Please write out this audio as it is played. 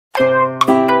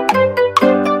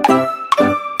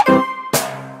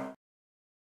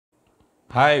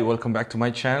Hi, welcome back to my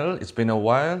channel. It's been a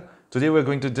while. Today we're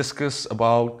going to discuss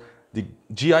about the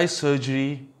GI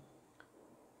surgery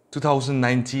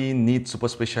 2019 NEET super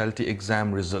specialty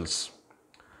exam results.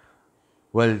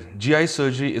 Well, GI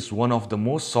surgery is one of the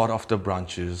most sought after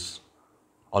branches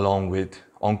along with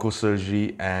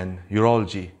oncosurgery and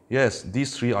urology. Yes,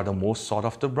 these three are the most sought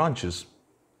after branches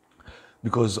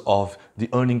because of the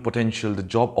earning potential, the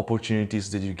job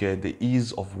opportunities that you get, the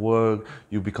ease of work,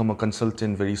 you become a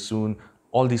consultant very soon.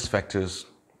 All these factors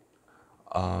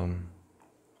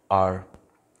are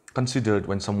considered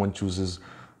when someone chooses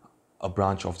a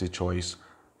branch of their choice.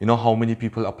 You know how many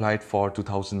people applied for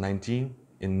 2019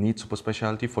 in NEET super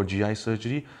specialty for GI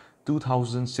surgery?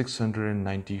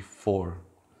 2,694.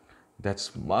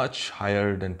 That's much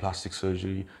higher than plastic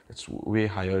surgery. That's way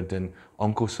higher than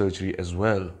oncosurgery as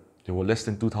well. There were less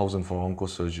than 2,000 for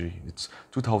oncosurgery. It's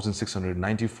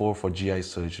 2,694 for GI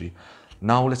surgery.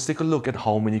 Now let's take a look at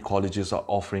how many colleges are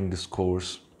offering this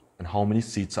course and how many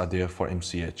seats are there for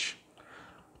MCH.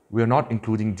 We are not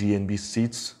including DNB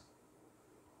seats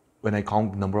when I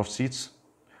count the number of seats.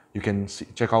 You can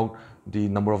check out the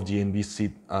number of DNB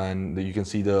seat and you can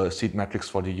see the seat matrix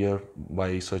for the year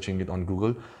by searching it on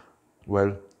Google.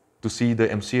 Well, to see the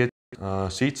MCH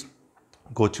seats,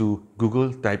 go to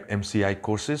Google, type MCI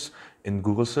courses in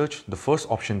Google search. The first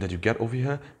option that you get over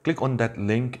here, click on that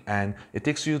link and it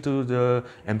takes you to the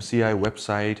MCI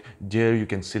website. There you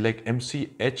can select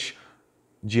MCH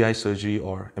GI surgery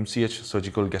or MCH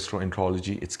Surgical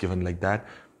Gastroenterology. It's given like that,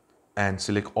 and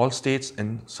select all states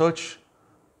and search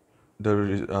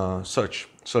the search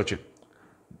it.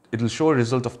 It will show a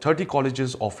result of 30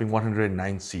 colleges offering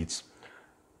 109 seats.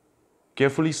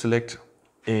 Carefully select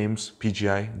AIMS,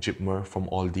 PGI, JIPMER from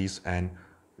all these and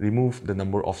remove the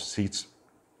number of seats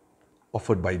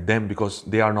offered by them because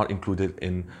they are not included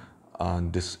in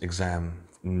this exam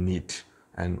NEET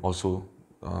and also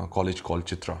college called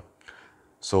Chitra.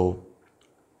 So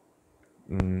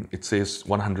it says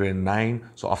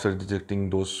 109. So after deducting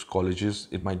those colleges,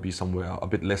 it might be somewhere a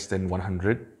bit less than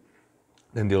 100.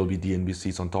 Then there will be DNB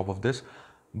seats on top of this.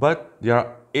 But there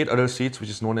are 8 other seats which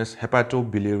is known as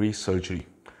hepatobiliary surgery.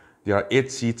 There are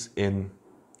 8 seats in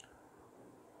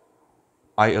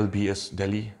ILBS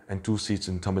Delhi and 2 seats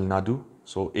in Tamil Nadu.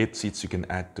 So 8 seats you can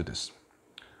add to this.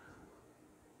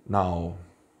 Now,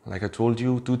 like I told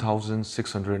you,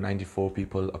 2,694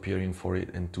 people appearing for it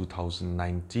in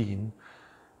 2019.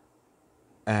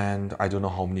 And I don't know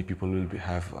how many people will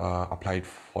have applied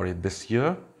for it this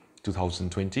year,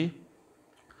 2020.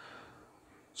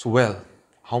 So well,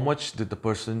 how much did the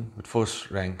person with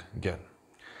first rank get?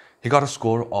 He got a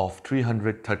score of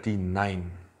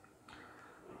 339.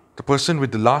 The person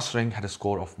with the last rank had a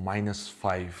score of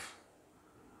 -5.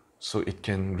 So it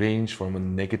can range from a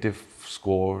negative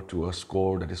score to a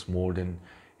score that is more than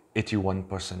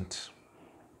 81%.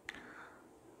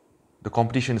 The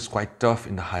competition is quite tough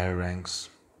in the higher ranks.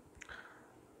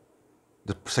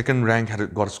 The second rank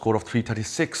got a score of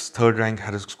 336, third rank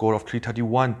had a score of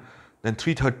 331, then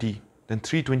 330, then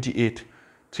 328,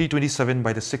 327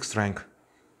 by the 6th rank,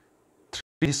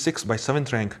 326 by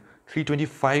 7th rank,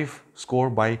 325 score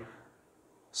by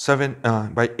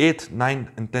 8th, 9th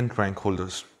and 10th rank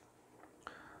holders.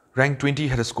 Rank 20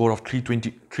 had a score of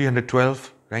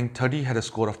 312, rank 30 had a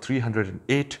score of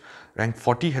 308, rank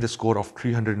 40 had a score of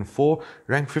 304,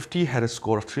 rank 50 had a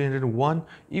score of 301,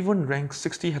 even rank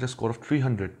 60 had a score of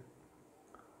 300.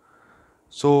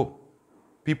 So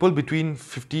people between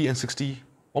 50 and 60,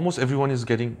 almost everyone is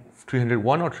getting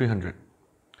 301 or 300.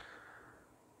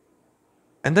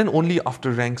 And then only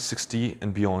after rank 60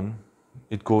 and beyond,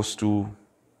 it goes to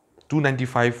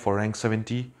 295 for rank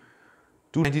 70,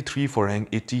 293 for rank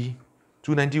 80,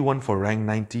 291 for rank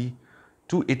 90,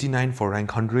 289 for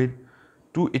rank 100,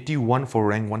 281 for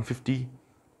rank 150,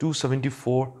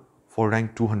 274 for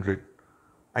rank 200.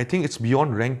 I think it's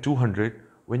beyond rank 200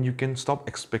 when you can stop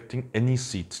expecting any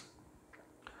seats.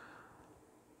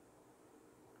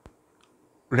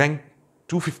 Rank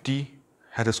 250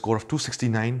 had a score of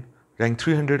 269, rank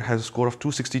 300 has a score of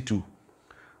 262.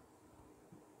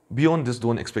 Beyond this,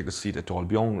 don't expect a seat at all.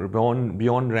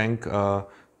 Beyond rank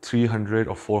 300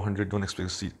 or 400, don't expect a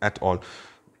seat at all.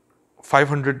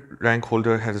 500 rank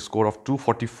holder has a score of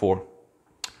 244.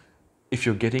 If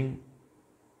you're getting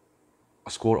a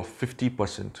score of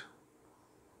 50%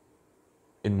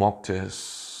 in mock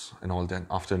tests and all that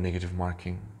after negative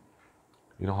marking,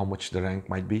 you know how much the rank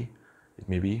might be? It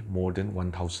may be more than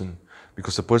 1,000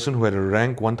 because the person who had a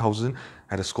rank 1,000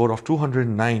 had a score of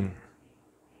 209.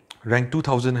 Rank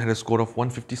 2000 had a score of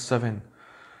 157.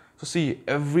 So see,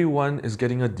 everyone is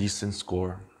getting a decent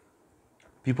score.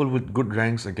 People with good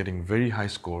ranks are getting very high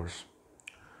scores.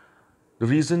 The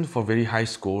reason for very high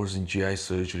scores in GI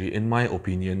surgery, in my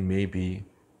opinion, may be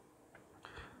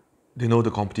they know the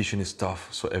competition is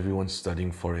tough, so everyone's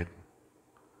studying for it.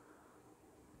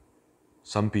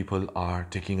 Some people are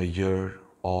taking a year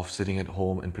of sitting at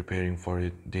home and preparing for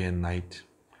it day and night.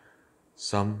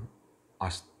 Some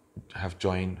are, have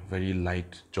joined very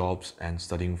light jobs and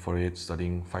studying for it,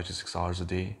 studying 5 to 6 hours a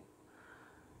day.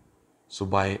 So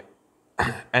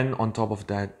and on top of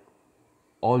that,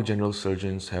 all general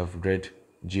surgeons have read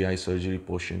GI surgery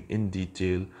portion in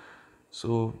detail.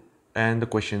 So, and the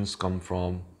questions come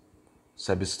from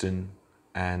Sebastian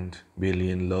and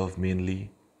Bailey and Love mainly,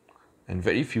 and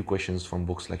very few questions from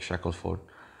books like Shackelford.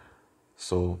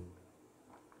 So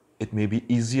it may be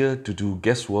easier to do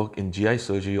guesswork in GI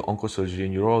surgery, oncosurgery,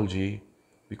 and urology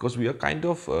because we are kind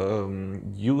of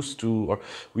used to, or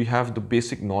we have the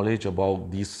basic knowledge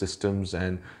about these systems,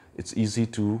 and it's easy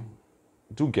to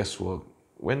do guesswork.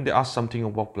 When they ask something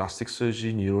about plastic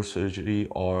surgery, neurosurgery,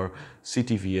 or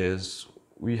CTVS,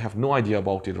 we have no idea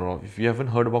about it, or if you haven't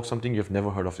heard about something, you've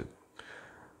never heard of it.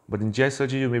 But in GI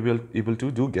surgery, you may be able to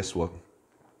do guesswork.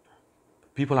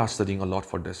 People are studying a lot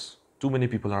for this. Too many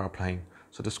people are applying,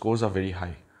 so the scores are very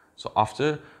high. So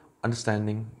after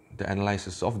understanding the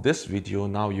analysis of this video,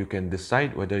 now you can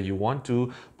decide whether you want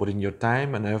to put in your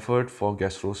time and effort for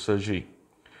gastrosurgery.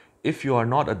 If you are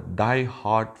not a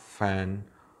die-hard fan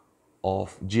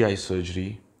of GI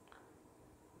surgery,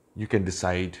 you can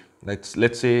decide.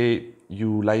 Let's say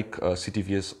you like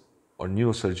CTVS or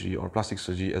neurosurgery or plastic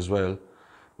surgery as well,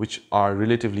 which are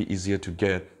relatively easier to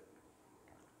get,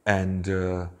 and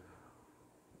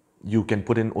you can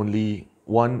put in only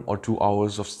 1 or 2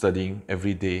 hours of studying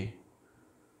every day.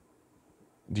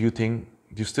 Do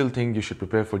you still think you should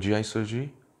prepare for GI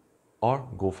surgery or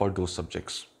go for those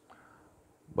subjects?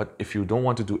 But if you don't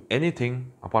want to do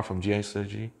anything apart from GI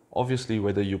surgery, obviously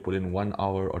whether you put in 1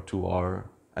 hour or 2 hours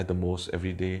at the most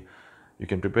every day, you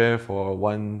can prepare for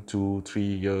 1, 2, 3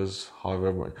 years,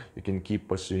 however, you can keep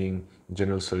pursuing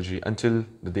general surgery until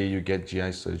the day you get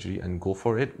GI surgery and go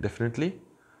for it, definitely.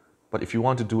 But if you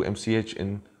want to do MCH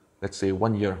in, let's say,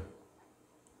 1 year,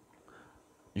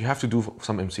 you have to do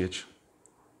some MCH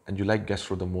and you like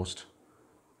gastro the most.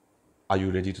 Are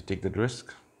you ready to take the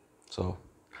risk? So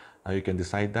now you can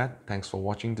decide that. Thanks for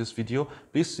watching this video.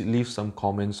 Please leave some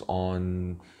comments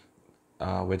on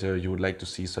whether you would like to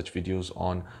see such videos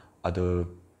on other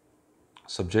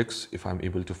subjects. If I'm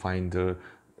able to find the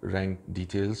rank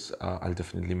details, I'll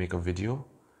definitely make a video.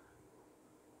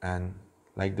 And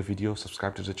like the video,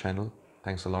 subscribe to the channel.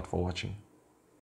 Thanks a lot for watching.